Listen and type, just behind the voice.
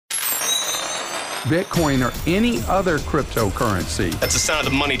Bitcoin or any other cryptocurrency. That's the sound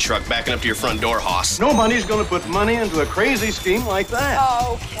of the money truck backing up to your front door, Hoss. Nobody's going to put money into a crazy scheme like that.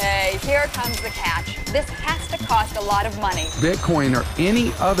 Okay, here comes the catch. This has to cost a lot of money. Bitcoin or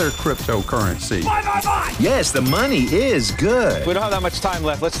any other cryptocurrency. Buy! Yes, the money is good. We don't have that much time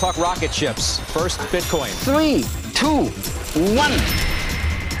left. Let's talk rocket ships. First, Bitcoin. 3, 2, 1.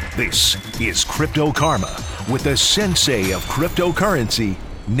 This is Crypto Karma with the sensei of cryptocurrency,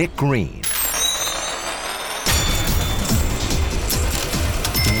 Nick Green.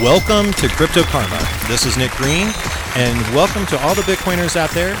 Welcome to Crypto Karma. This is Nick Green, and welcome to all the Bitcoiners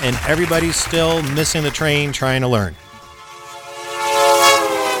out there and everybody still missing the train trying to learn.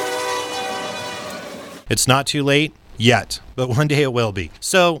 It's not too late yet, but one day it will be.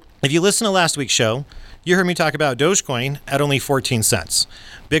 So, if you listen to last week's show, you heard me talk about Dogecoin at only 14 cents.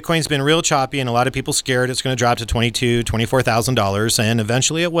 Bitcoin's been real choppy and a lot of people scared it's going to drop to $22,000, $24,000, and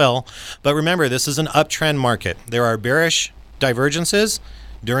eventually it will. But remember, this is an uptrend market. There are bearish divergences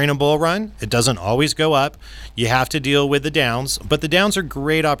during a bull run. It doesn't always go up. You have to deal with the downs, but the downs are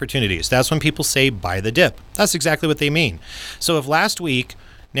great opportunities. That's when people say buy the dip. That's exactly what they mean. So if last week,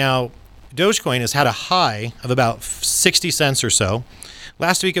 now Dogecoin has had a high of about 60 cents or so.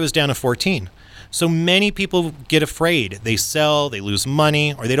 Last week it was down to 14. So many people get afraid. They sell, they lose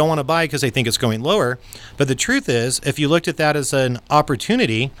money, or they don't want to buy because they think it's going lower. But the truth is, if you looked at that as an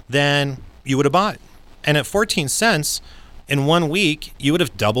opportunity, then you would have bought. And at 14 cents, in 1 week, you would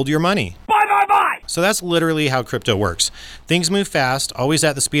have doubled your money. Buy! So that's literally how crypto works. Things move fast, always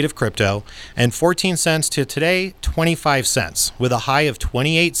at the speed of crypto, and 14 cents to today, 25 cents, with a high of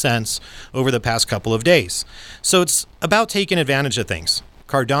 28 cents over the past couple of days. So it's about taking advantage of things.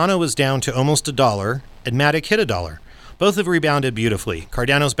 Cardano was down to almost $1, and Matic hit $1. Both have rebounded beautifully.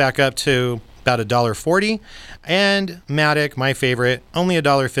 Cardano's back up to about $1.40, and Matic, my favorite, only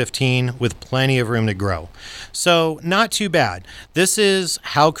 $1.15 with plenty of room to grow. So not too bad. This is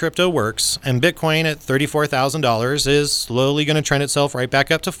how crypto works, and Bitcoin at $34,000 is slowly going to trend itself right back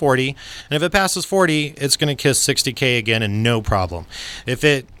up to 40, and if it passes 40, it's going to kiss 60K again and no problem. If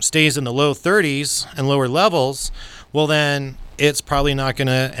it stays in the low 30s and lower levels, well then it's probably not going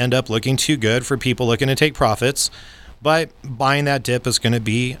to end up looking too good for people looking to take profits. But buying that dip is going to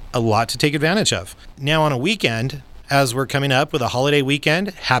be a lot to take advantage of. Now on a weekend, as we're coming up with a holiday weekend,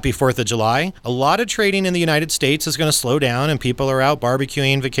 happy 4th of July, a lot of trading in the United States is going to slow down and people are out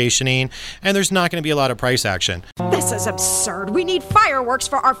barbecuing, vacationing, and there's not going to be a lot of price action. This is absurd. We need fireworks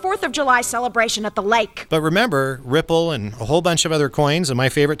for our 4th of July celebration at the lake. But remember, Ripple and a whole bunch of other coins, and my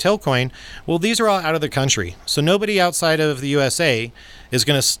favorite Tailcoin, well, these are all out of the country. So nobody outside of the USA is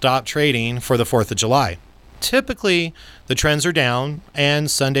going to stop trading for the 4th of July. Typically, the trends are down and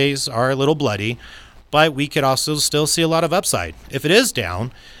Sundays are a little bloody, but we could also still see a lot of upside. If it is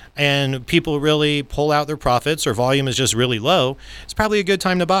down and people really pull out their profits or volume is just really low, it's probably a good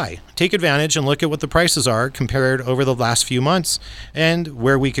time to buy. Take advantage and look at what the prices are compared over the last few months and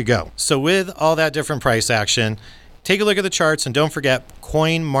where we could go. So with all that different price action, take a look at the charts and don't forget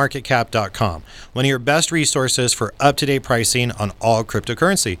coinmarketcap.com, one of your best resources for up-to-date pricing on all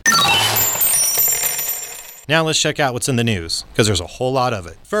cryptocurrency. Now let's check out what's in the news, because there's a whole lot of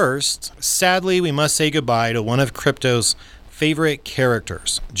it. First, sadly, we must say goodbye to one of crypto's favorite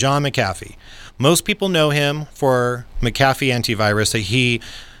characters, John McAfee. Most people know him for McAfee antivirus that he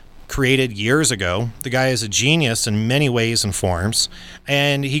created years ago. The guy is a genius in many ways and forms,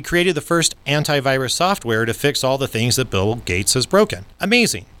 and he created the first antivirus software to fix all the things that Bill Gates has broken.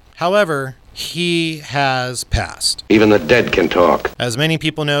 Amazing. However, he has passed. Even the dead can talk. As many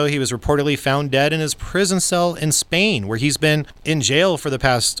people know, he was reportedly found dead in his prison cell in Spain, where he's been in jail for the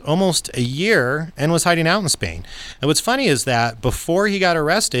past almost a year and was hiding out in Spain. And what's funny is that before he got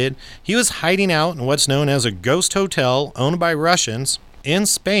arrested, he was hiding out in what's known as a ghost hotel owned by Russians in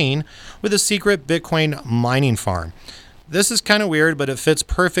Spain with a secret Bitcoin mining farm. This is kind of weird, but it fits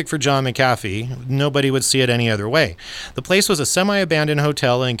perfect for John McAfee. Nobody would see it any other way. The place was a semi-abandoned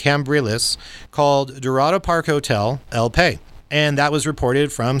hotel in Cambrils called Dorado Park Hotel, El Pay, and that was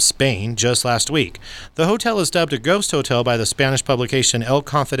reported from Spain just last week. The hotel is dubbed a ghost hotel by the Spanish publication El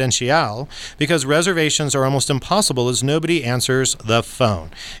Confidencial because reservations are almost impossible as nobody answers the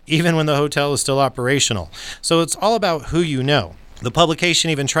phone, even when the hotel is still operational. So it's all about who you know. The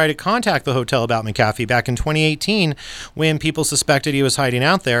publication even tried to contact the hotel about McAfee back in 2018 when people suspected he was hiding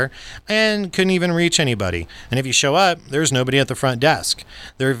out there and couldn't even reach anybody. And if you show up, there's nobody at the front desk.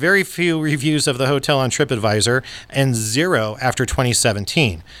 There are very few reviews of the hotel on TripAdvisor and 0 after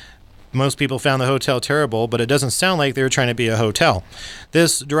 2017. Most people found the hotel terrible, but it doesn't sound like they were trying to be a hotel.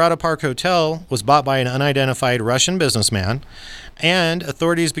 This Dorado Park Hotel was bought by an unidentified Russian businessman, and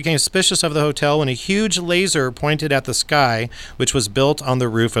authorities became suspicious of the hotel when a huge laser pointed at the sky, which was built on the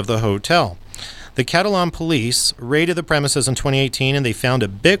roof of the hotel. The Catalan police raided the premises in 2018, and they found a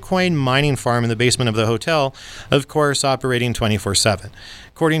Bitcoin mining farm in the basement of the hotel, of course, operating 24/7.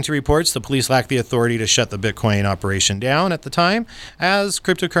 According to reports, the police lacked the authority to shut the Bitcoin operation down at the time, as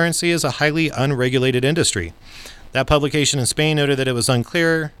cryptocurrency is a highly unregulated industry. That publication in Spain noted that it was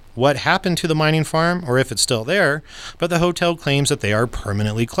unclear what happened to the mining farm or if it's still there, but the hotel claims that they are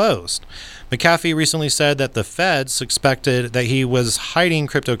permanently closed. McAfee recently said that the feds suspected that he was hiding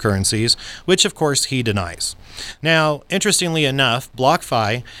cryptocurrencies, which of course he denies. Now, interestingly enough,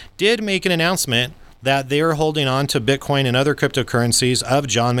 BlockFi did make an announcement that they are holding on to Bitcoin and other cryptocurrencies of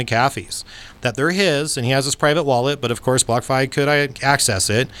John McAfee's, that they're his, and he has his private wallet, but of course BlockFi could access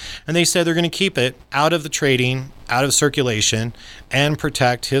it, and they said they're going to keep it out of the trading, out of circulation, and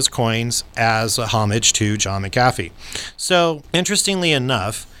protect his coins as a homage to John McAfee. So, interestingly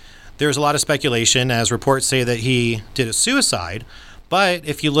enough, there's a lot of speculation as reports say that he did a suicide, but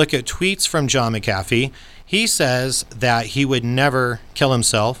if you look at tweets from John McAfee, he says that he would never kill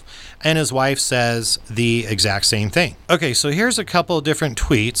himself, and his wife says the exact same thing. Okay, so here's a couple of different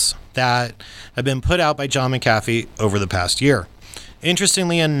tweets that have been put out by John McAfee over the past year.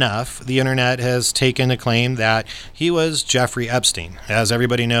 Interestingly enough, the internet has taken a claim that he was Jeffrey Epstein. As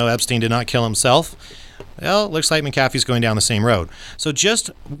everybody knows, Epstein did not kill himself. Well, it looks like McAfee's going down the same road. So just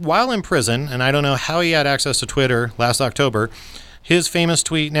while in prison, and I don't know how he had access to Twitter last October, his famous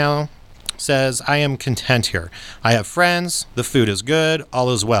tweet now says, "I am content here. I have friends. The food is good.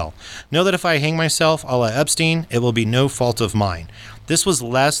 All is well. Know that if I hang myself a la Epstein, it will be no fault of mine." This was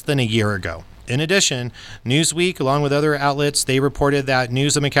less than a year ago. In addition, Newsweek, along with other outlets, they reported that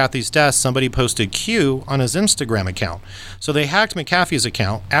news of McAfee's death, somebody posted Q on his Instagram account. So they hacked McAfee's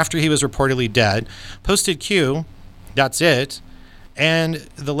account after he was reportedly dead, posted Q, that's it, and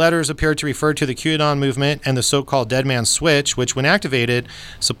the letters appeared to refer to the QAnon movement and the so-called Dead Man Switch, which, when activated,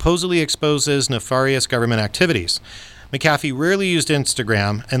 supposedly exposes nefarious government activities. McAfee rarely used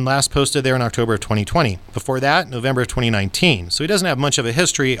Instagram and last posted there in October of 2020. Before that, November of 2019. So he doesn't have much of a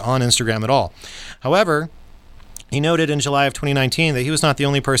history on Instagram at all. However, he noted in July of 2019 that he was not the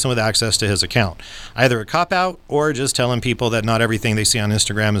only person with access to his account. Either a cop-out or just telling people that not everything they see on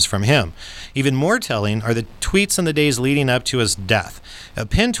Instagram is from him. Even more telling are the tweets in the days leading up to his death. A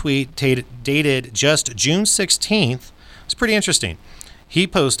pinned tweet dated just June 16th. It's pretty interesting. He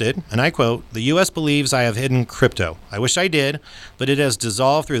posted, and I quote, "The U.S. believes I have hidden crypto. I wish I did, but it has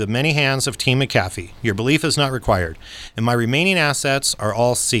dissolved through the many hands of Team McAfee. Your belief is not required, and my remaining assets are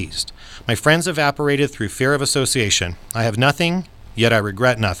all seized. My friends evaporated through fear of association. I have nothing, yet I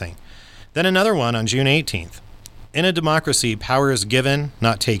regret nothing." Then another one on June 18th. "In a democracy, power is given,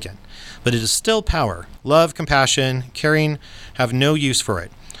 not taken. But it is still power. Love, compassion, caring have no use for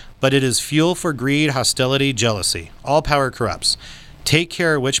it. But it is fuel for greed, hostility, jealousy. All power corrupts. Take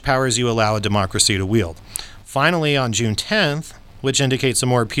care which powers you allow a democracy to wield." Finally, on June 10th, which indicates a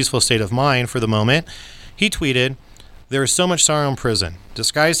more peaceful state of mind for the moment, he tweeted, "There is so much sorrow in prison,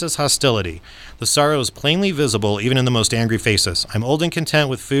 disguised as hostility. The sorrow is plainly visible even in the most angry faces. I'm old and content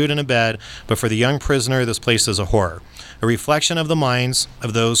with food and a bed, but for the young prisoner, this place is a horror, a reflection of the minds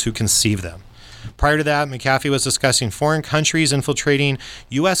of those who conceive them." Prior to that, McAfee was discussing foreign countries infiltrating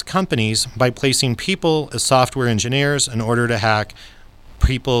U.S. companies by placing people as software engineers in order to hack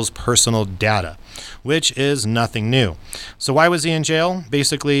people's personal data, which is nothing new. So why was he in jail?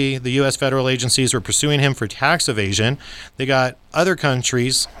 Basically, the U.S. federal agencies were pursuing him for tax evasion. They got other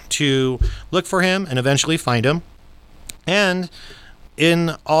countries to look for him and eventually find him. And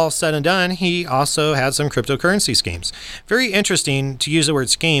in all said and done, he also had some cryptocurrency schemes. Very interesting to use the word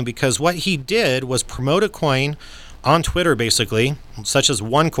scheme because what he did was promote a coin on Twitter, basically, such as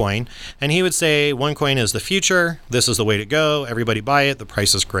OneCoin, and he would say, OneCoin is the future, this is the way to go, everybody buy it, the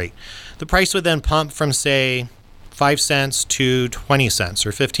price is great. The price would then pump from, say, 5 cents to 20 cents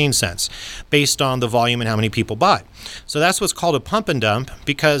or 15 cents based on the volume and how many people bought. So that's what's called a pump and dump,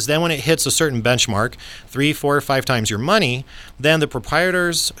 because then when it hits a certain benchmark, 3, 4, 5 times your money, then the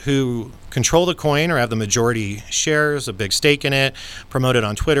proprietors who control the coin or have the majority shares, a big stake in it, promote it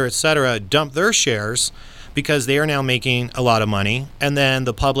on Twitter, etc., dump their shares because they are now making a lot of money, and then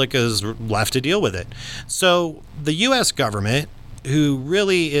the public is left to deal with it. So the U.S. government, who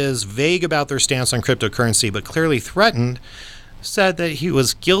really is vague about their stance on cryptocurrency but clearly threatened, said that he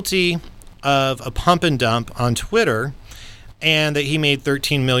was guilty of a pump and dump on Twitter and that he made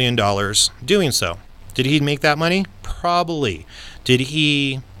 $13 million doing so. Did he make that money? Probably. Did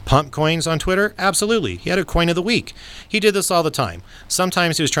he pump coins on Twitter? Absolutely. He had a coin of the week. He did this all the time.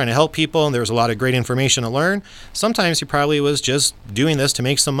 Sometimes he was trying to help people and there was a lot of great information to learn. Sometimes he probably was just doing this to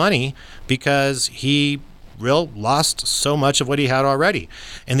make some money because he lost so much of what he had already.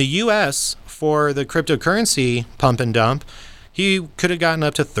 In the US, for the cryptocurrency pump and dump, he could have gotten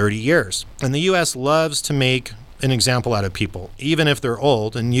up to 30 years. And the US loves to make an example out of people, even if they're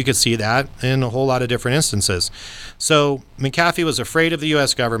old, and you could see that in a whole lot of different instances. So McAfee was afraid of the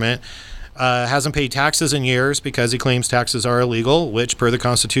U.S. government, hasn't paid taxes in years because he claims taxes are illegal, which per the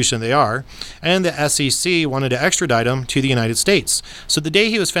Constitution they are, and the SEC wanted to extradite him to the United States. So the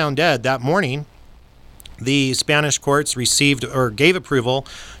day he was found dead, that morning, the Spanish courts received or gave approval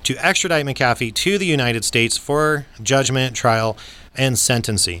to extradite McAfee to the United States for judgment, trial, and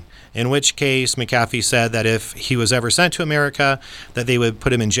sentencing. In which case, McAfee said that if he was ever sent to America, that they would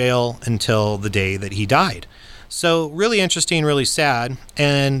put him in jail until the day that he died. So really interesting, really sad.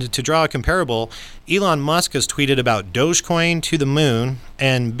 And to draw a comparable, Elon Musk has tweeted about Dogecoin to the moon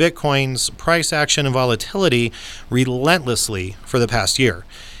and Bitcoin's price action and volatility relentlessly for the past year.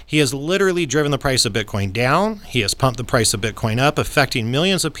 He has literally driven the price of Bitcoin down. He has pumped the price of Bitcoin up, affecting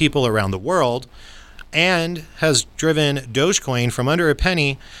millions of people around the world, and has driven Dogecoin from under a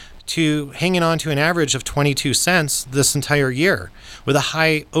penny to hanging on to an average of 22 cents this entire year, with a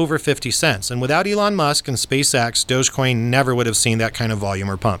high over 50 cents. And without Elon Musk and SpaceX, Dogecoin never would have seen that kind of volume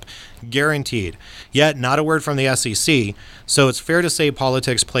or pump. Guaranteed. Yet, not a word from the SEC. So it's fair to say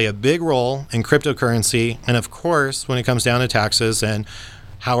politics play a big role in cryptocurrency, and of course, when it comes down to taxes and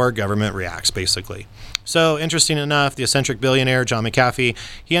how our government reacts, basically. So, interesting enough, the eccentric billionaire John McAfee,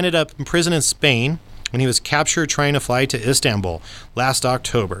 he ended up in prison in Spain when he was captured trying to fly to Istanbul last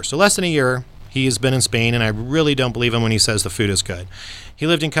October. So less than a year he's been in Spain, and I really don't believe him when he says the food is good. He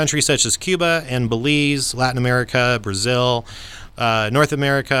lived in countries such as Cuba and Belize, Latin America, Brazil, North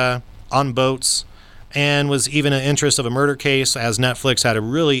America, on boats, and was even an interest of a murder case, as Netflix had a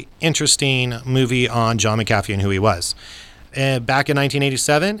really interesting movie on John McAfee and who he was. Back in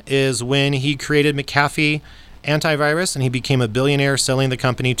 1987 is when he created McAfee Antivirus, and he became a billionaire selling the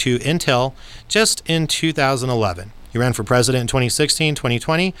company to Intel just in 2011. He ran for president in 2016,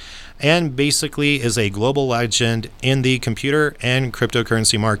 2020, and basically is a global legend in the computer and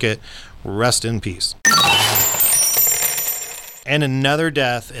cryptocurrency market. Rest in peace. And another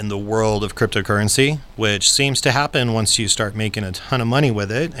death in the world of cryptocurrency, which seems to happen once you start making a ton of money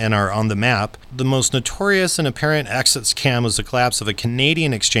with it and are on the map. The most notorious and apparent exit scam was the collapse of a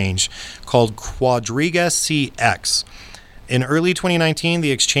Canadian exchange called Quadriga CX. In early 2019,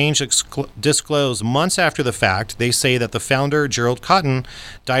 the exchange disclosed months after the fact, they say that the founder, Gerald Cotton,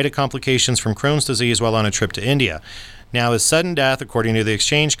 died of complications from Crohn's disease while on a trip to India. Now, his sudden death, according to the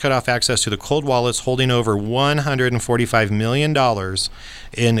exchange, cut off access to the cold wallets holding over $145 million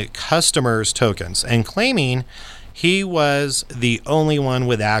in customers' tokens, and claiming he was the only one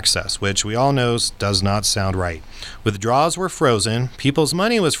with access, which we all know does not sound right. Withdrawals were frozen, people's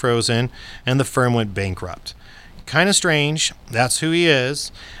money was frozen, and the firm went bankrupt. Kind of strange. That's who he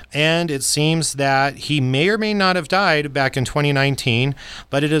is. And it seems that he may or may not have died back in 2019,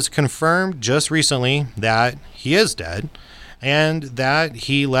 but it is confirmed just recently that he is dead and that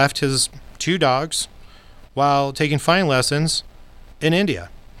he left his 2 dogs while taking flying lessons in India.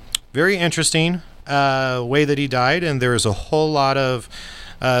 Very interesting way that he died, and there is a whole lot of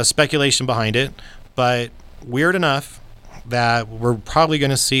speculation behind it, but weird enough that we're probably going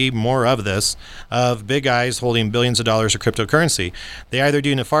to see more of this, of big guys holding billions of dollars of cryptocurrency. They either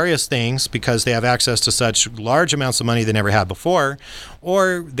do nefarious things because they have access to such large amounts of money they never had before,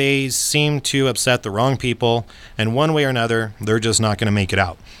 or they seem to upset the wrong people, and one way or another, they're just not going to make it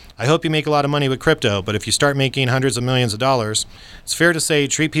out. I hope you make a lot of money with crypto, but if you start making hundreds of millions of dollars, it's fair to say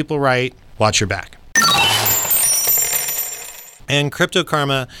treat people right, watch your back. And Crypto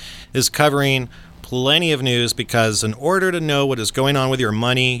Karma is covering plenty of news because in order to know what is going on with your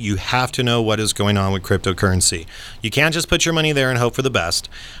money, you have to know what is going on with cryptocurrency. You can't just put your money there and hope for the best.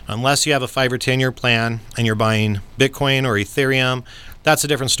 Unless you have a 5 or 10 year plan and you're buying Bitcoin or Ethereum, that's a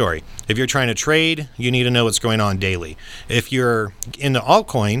different story. If you're trying to trade, you need to know what's going on daily. If you're into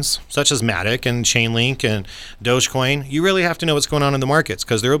altcoins, such as Matic and Chainlink and Dogecoin, you really have to know what's going on in the markets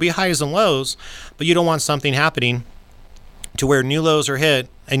because there will be highs and lows, but you don't want something happening to where new lows are hit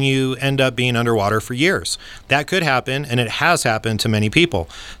and you end up being underwater for years. That could happen, and it has happened to many people.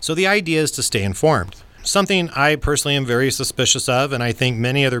 So the idea is to stay informed. Something I personally am very suspicious of, and I think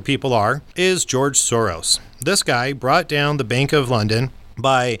many other people are, is George Soros. This guy brought down the Bank of London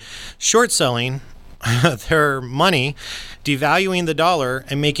by short selling their money, devaluing the dollar,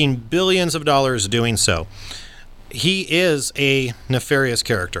 and making billions of dollars doing so. he is a nefarious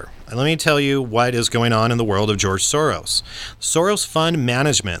character. And let me tell you what is going on in the world of George Soros. Soros Fund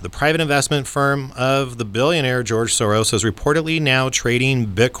Management, the private investment firm of the billionaire George Soros, is reportedly now trading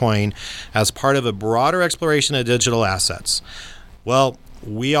Bitcoin as part of a broader exploration of digital assets. Well,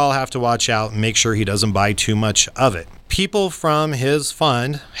 we all have to watch out and make sure he doesn't buy too much of it. People from his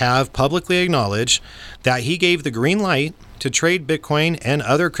fund have publicly acknowledged that he gave the green light to trade Bitcoin and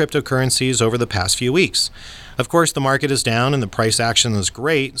other cryptocurrencies over the past few weeks. Of course, the market is down and the price action is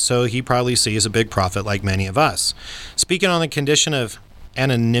great, so he probably sees a big profit like many of us. Speaking on the condition of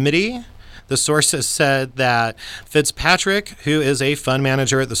anonymity, the sources said that Fitzpatrick, who is a fund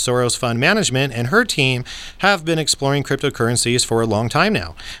manager at the Soros Fund Management, and her team have been exploring cryptocurrencies for a long time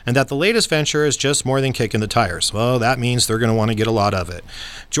now, and that the latest venture is just more than kicking the tires. Well, that means they're going to want to get a lot of it.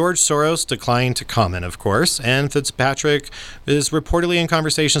 George Soros declined to comment, of course, and Fitzpatrick is reportedly in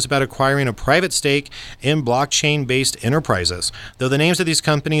conversations about acquiring a private stake in blockchain-based enterprises, though the names of these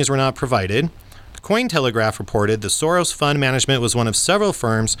companies were not provided. Cointelegraph reported the Soros Fund Management was one of several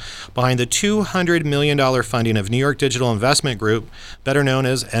firms behind the $200 million funding of New York Digital Investment Group, better known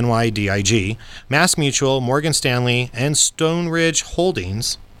as NYDIG, MassMutual, Morgan Stanley, and Stoneridge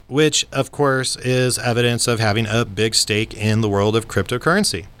Holdings, which, of course, is evidence of having a big stake in the world of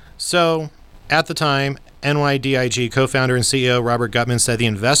cryptocurrency. So, at the time, NYDIG co-founder and CEO Robert Gutman said the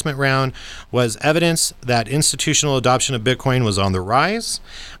investment round was evidence that institutional adoption of Bitcoin was on the rise,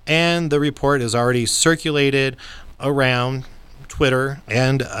 and the report is already circulated around Twitter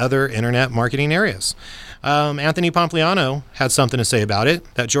and other internet marketing areas. Anthony Pompliano had something to say about it,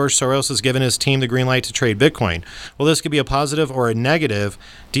 that George Soros has given his team the green light to trade Bitcoin. Well, this could be a positive or a negative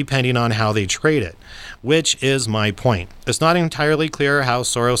depending on how they trade it, which is my point. It's not entirely clear how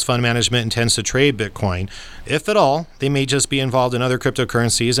Soros Fund Management intends to trade Bitcoin. If at all, they may just be involved in other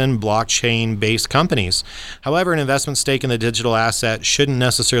cryptocurrencies and blockchain-based companies. However, an investment stake in the digital asset shouldn't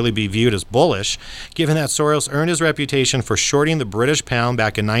necessarily be viewed as bullish, given that Soros earned his reputation for shorting the British pound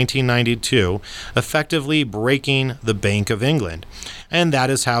back in 1992, effectively breaking the Bank of England. And that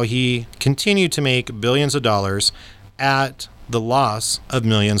is how he continued to make billions of dollars at the loss of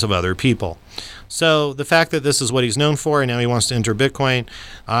millions of other people. So the fact that this is what he's known for and now he wants to enter Bitcoin,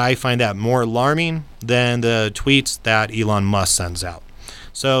 I find that more alarming than the tweets that Elon Musk sends out.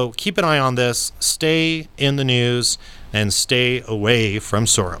 So keep an eye on this, stay in the news, and stay away from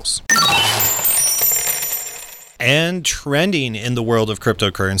Soros. And trending in the world of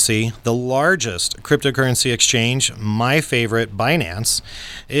cryptocurrency, the largest cryptocurrency exchange, my favorite, Binance,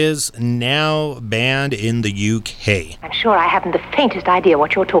 is now banned in the UK. I'm sure I haven't the faintest idea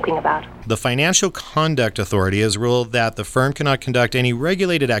what you're talking about. The Financial Conduct Authority has ruled that the firm cannot conduct any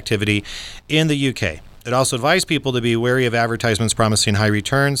regulated activity in the UK. It also advised people to be wary of advertisements promising high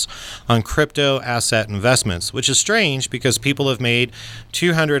returns on crypto asset investments, which is strange because people have made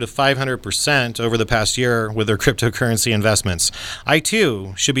 200 to 500% over the past year with their cryptocurrency investments. I,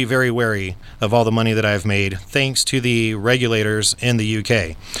 too, should be very wary of all the money that I've made, thanks to the regulators in the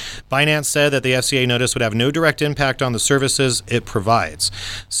UK. Binance said that the FCA notice would have no direct impact on the services it provides.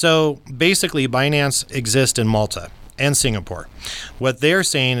 So, basically, Binance exists in Malta and Singapore. What they're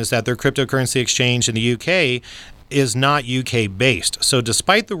saying is that their cryptocurrency exchange in the UK is not UK based. So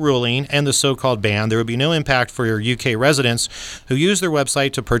despite the ruling and the so-called ban, there would be no impact for your UK residents who use their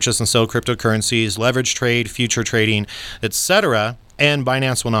website to purchase and sell cryptocurrencies, leverage trade, future trading, etc. And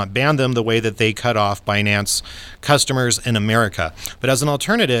Binance will not ban them the way that they cut off Binance customers in America. But as an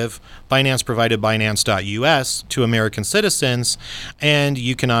alternative, Binance provided Binance.us to American citizens, and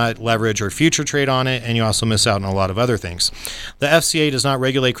you cannot leverage or future trade on it, and you also miss out on a lot of other things. The FCA does not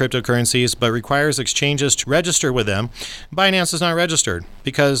regulate cryptocurrencies, but requires exchanges to register with them. Binance is not registered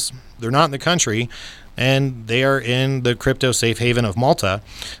because they're not in the country, and they are in the crypto safe haven of Malta.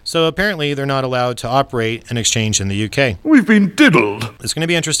 So apparently they're not allowed to operate an exchange in the UK. We've been diddled. It's going to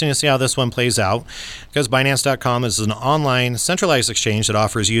be interesting to see how this one plays out, because Binance.com is an online centralized exchange that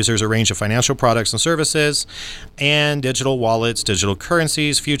offers users a range of financial products and services and digital wallets, digital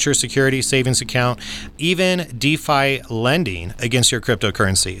currencies, future security, savings account, even DeFi lending against your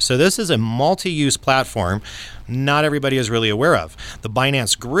cryptocurrency. So this is a multi-use platform not everybody is really aware of. The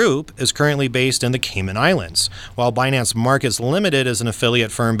Binance Group is currently based in the Cayman Islands, while Binance Markets Limited is an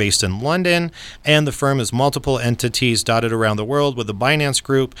affiliate firm based in London, and the firm has multiple entities dotted around the world, with the Binance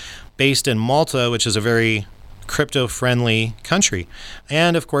Group based in Malta, which is a very crypto-friendly country.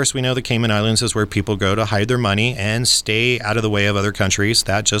 And of course, we know the Cayman Islands is where people go to hide their money and stay out of the way of other countries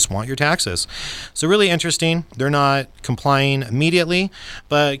that just want your taxes. So really interesting. They're not complying immediately,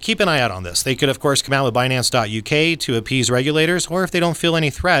 but keep an eye out on this. They could, of course, come out with Binance.uk to appease regulators, or if they don't feel any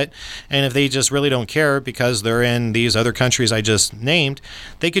threat, and if they just really don't care because they're in these other countries I just named,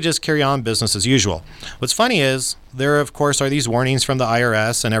 they could just carry on business as usual. What's funny is there, of course, are these warnings from the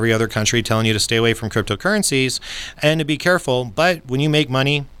IRS and every other country telling you to stay away from cryptocurrencies and to be careful. But when you make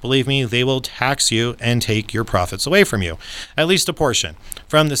money, believe me, they will tax you and take your profits away from you, at least a portion,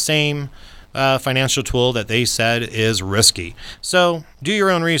 from the same financial tool that they said is risky. So do your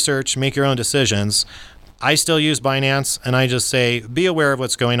own research, make your own decisions. I still use Binance, and I just say be aware of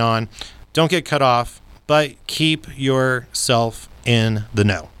what's going on. Don't get cut off, but keep yourself in the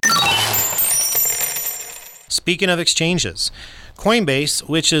know. Speaking of exchanges, Coinbase,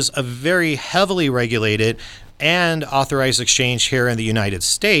 which is a very heavily regulated and authorized exchange here in the United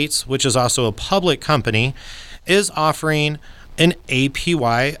States, which is also a public company, is offering an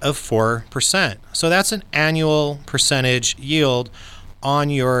APY of 4%. So that's an annual percentage yield on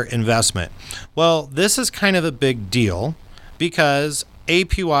your investment. Well, this is kind of a big deal because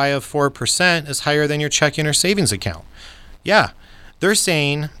APY of 4% is higher than your checking or savings account. Yeah, they're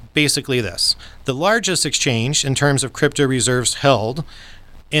saying basically this. The largest exchange in terms of crypto reserves held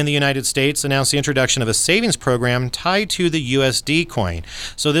in the United States announced the introduction of a savings program tied to the USD coin.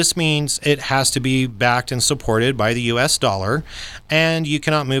 So this means it has to be backed and supported by the US dollar, and you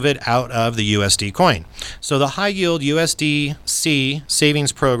cannot move it out of the USD coin. So the high yield USDC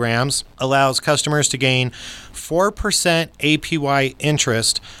savings programs allows customers to gain 4% APY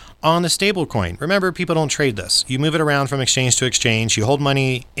interest on the stable coin. Remember, people don't trade this. You move it around from exchange to exchange. You hold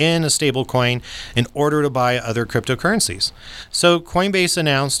money in a stable coin in order to buy other cryptocurrencies. So Coinbase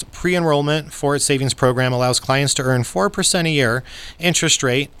announced pre-enrollment for its savings program allows clients to earn 4% a year interest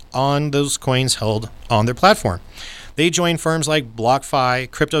rate on those coins held on their platform. They join firms like BlockFi,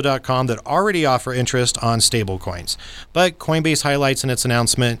 Crypto.com that already offer interest on stable coins. But Coinbase highlights in its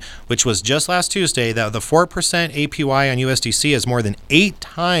announcement, which was just last Tuesday, that the 4% APY on USDC is more than 8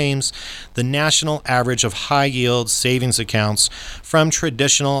 times the national average of high-yield savings accounts from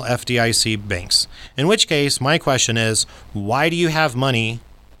traditional FDIC banks. In which case, my question is, why do you have money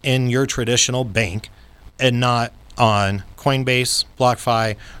in your traditional bank and not on Coinbase,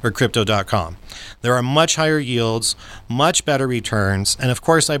 BlockFi, or Crypto.com? There are much higher yields, much better returns, and of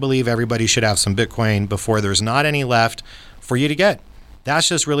course I believe everybody should have some Bitcoin before there's not any left for you to get. That's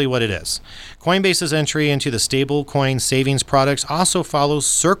just really what it is. Coinbase's entry into the stablecoin savings products also follows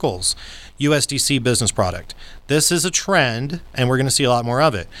Circle's USDC business product. This is a trend, and we're going to see a lot more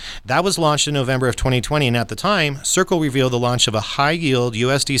of it. That was launched in November of 2020, and at the time, Circle revealed the launch of a high-yield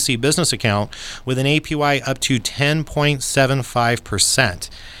USDC business account with an APY up to 10.75%.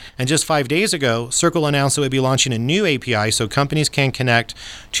 And just 5 days ago, Circle announced it would be launching a new API so companies can connect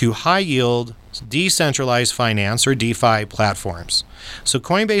to high-yield decentralized finance or DeFi platforms. So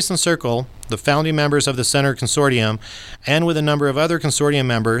Coinbase and Circle, the founding members of the Centre Consortium, and with a number of other consortium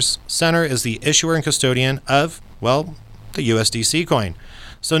members, Centre is the issuer and custodian of, well, the USDC coin.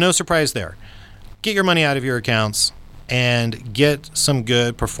 So no surprise there. Get your money out of your accounts and get some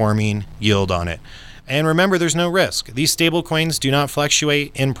good performing yield on it. And remember, there's no risk. These stable coins do not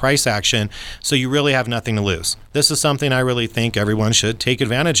fluctuate in price action, so you really have nothing to lose. This is something I really think everyone should take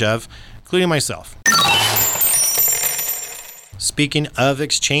advantage of, including myself. Speaking of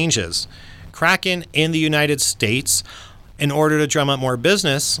exchanges, Kraken in the United States, in order to drum up more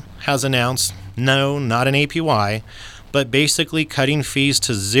business, has announced, no, not an APY, but basically cutting fees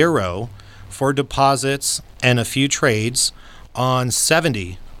to zero for deposits and a few trades on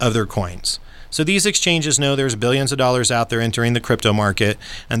 70 of their coins. So these exchanges know there's billions of dollars out there entering the crypto market,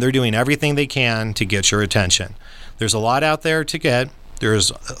 and they're doing everything they can to get your attention. There's a lot out there to get.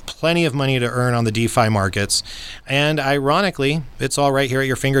 There's plenty of money to earn on the DeFi markets. And ironically, it's all right here at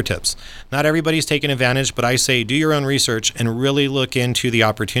your fingertips. Not everybody's taking advantage, but I say do your own research and really look into the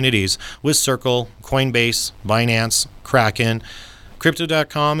opportunities with Circle, Coinbase, Binance, Kraken,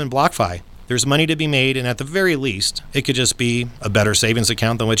 Crypto.com, and BlockFi. There's money to be made, and at the very least, it could just be a better savings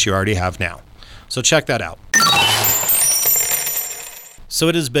account than what you already have now. So check that out. So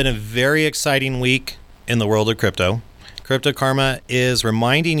it has been a very exciting week in the world of crypto. Crypto Karma is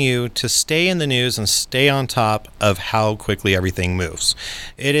reminding you to stay in the news and stay on top of how quickly everything moves.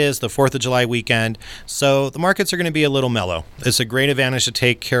 It is the 4th of July weekend, so the markets are going to be a little mellow. It's a great advantage to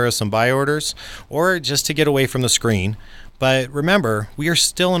take care of some buy orders or just to get away from the screen. But remember, we are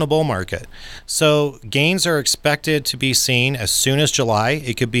still in a bull market. So gains are expected to be seen as soon as July.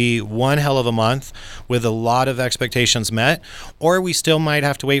 It could be one hell of a month with a lot of expectations met, or we still might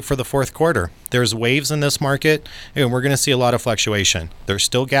have to wait for the fourth quarter. There's waves in this market, and we're going to see a lot of fluctuation. There's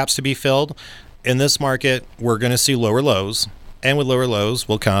still gaps to be filled. In this market, we're going to see lower lows, and with lower lows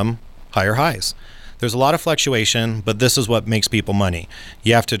will come higher highs. There's a lot of fluctuation, but this is what makes people money.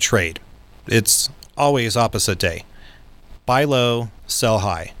 You have to trade. It's always opposite day. Buy low, sell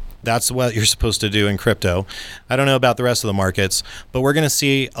high. That's what you're supposed to do in crypto. I don't know about the rest of the markets, but we're going to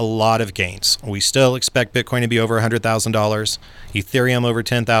see a lot of gains. We still expect Bitcoin to be over $100,000, Ethereum over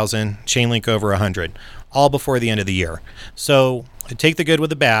 $10,000, Chainlink over $100, all before the end of the year. So take the good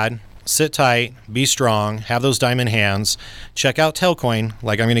with the bad. Sit tight, be strong, have those diamond hands. Check out Tailcoin.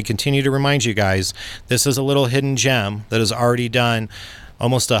 Like I'm going to continue to remind you guys, this is a little hidden gem that has already done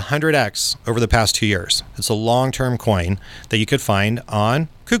almost 100x over the past 2 years. It's a long-term coin that you could find on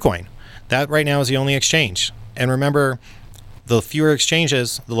KuCoin. That right now is the only exchange. And remember, the fewer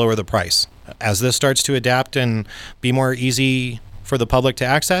exchanges, the lower the price. As this starts to adapt and be more easy for the public to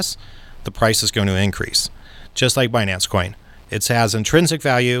access, the price is going to increase. Just like Binance Coin. It has intrinsic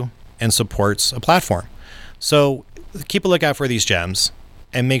value and supports a platform. So keep a lookout for these gems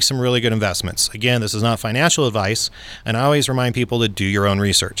and make some really good investments. Again, this is not financial advice, and I always remind people to do your own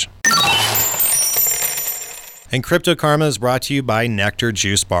research. And Crypto Karma is brought to you by Nectar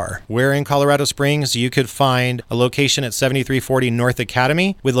Juice Bar, where in Colorado Springs you could find a location at 7340 North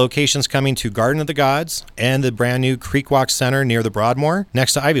Academy, with locations coming to Garden of the Gods and the brand new Creek Walk Center near the Broadmoor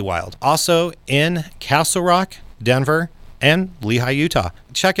next to Ivywild. Also in Castle Rock, Denver, and Lehi, Utah.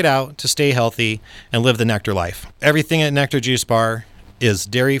 Check it out to stay healthy and live the Nectar life. Everything at Nectar Juice Bar is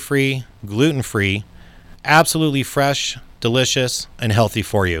dairy-free, gluten-free, absolutely fresh, delicious, and healthy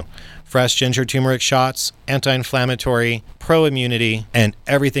for you. Fresh ginger turmeric shots, anti-inflammatory, pro-immunity, and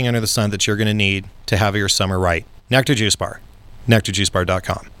everything under the sun that you're going to need to have your summer right. Nectar Juice Bar,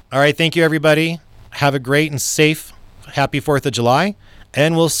 nectarjuicebar.com. All right, thank you, everybody. Have a great and safe, happy 4th of July,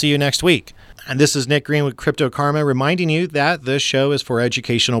 and we'll see you next week. And this is Nick Green with Crypto Karma, reminding you that this show is for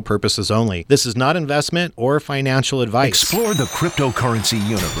educational purposes only. This is not investment or financial advice. Explore the cryptocurrency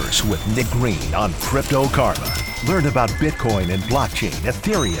universe with Nick Green on Crypto Karma. Learn about Bitcoin and blockchain,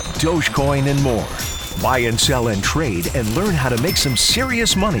 Ethereum, Dogecoin, and more. Buy and sell and trade and learn how to make some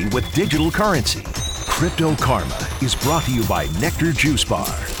serious money with digital currency. Crypto Karma is brought to you by Nectar Juice Bar.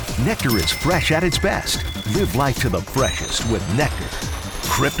 Nectar is fresh at its best. Live life to the freshest with Nectar.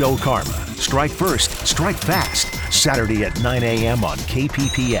 Crypto Karma. Strike first, strike fast. Saturday at 9 a.m. on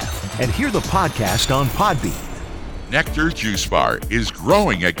KPPF. And hear the podcast on Podbean. Nectar Juice Bar is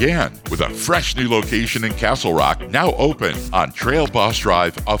growing again with a fresh new location in Castle Rock, now open on Trail Boss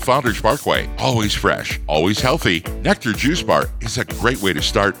Drive off Founders Parkway. Always fresh, always healthy. Nectar Juice Bar is a great way to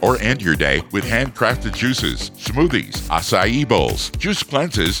start or end your day with handcrafted juices, smoothies, acai bowls, juice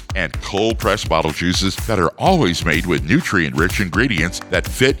cleanses, and cold pressed bottle juices that are always made with nutrient-rich ingredients that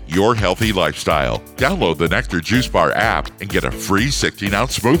fit your healthy lifestyle. Download the Nectar Juice Bar app and get a free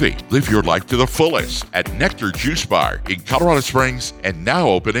 16-ounce smoothie. Live your life to the fullest at Nectar Juice Bar in Colorado Springs and now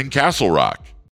open in Castle Rock.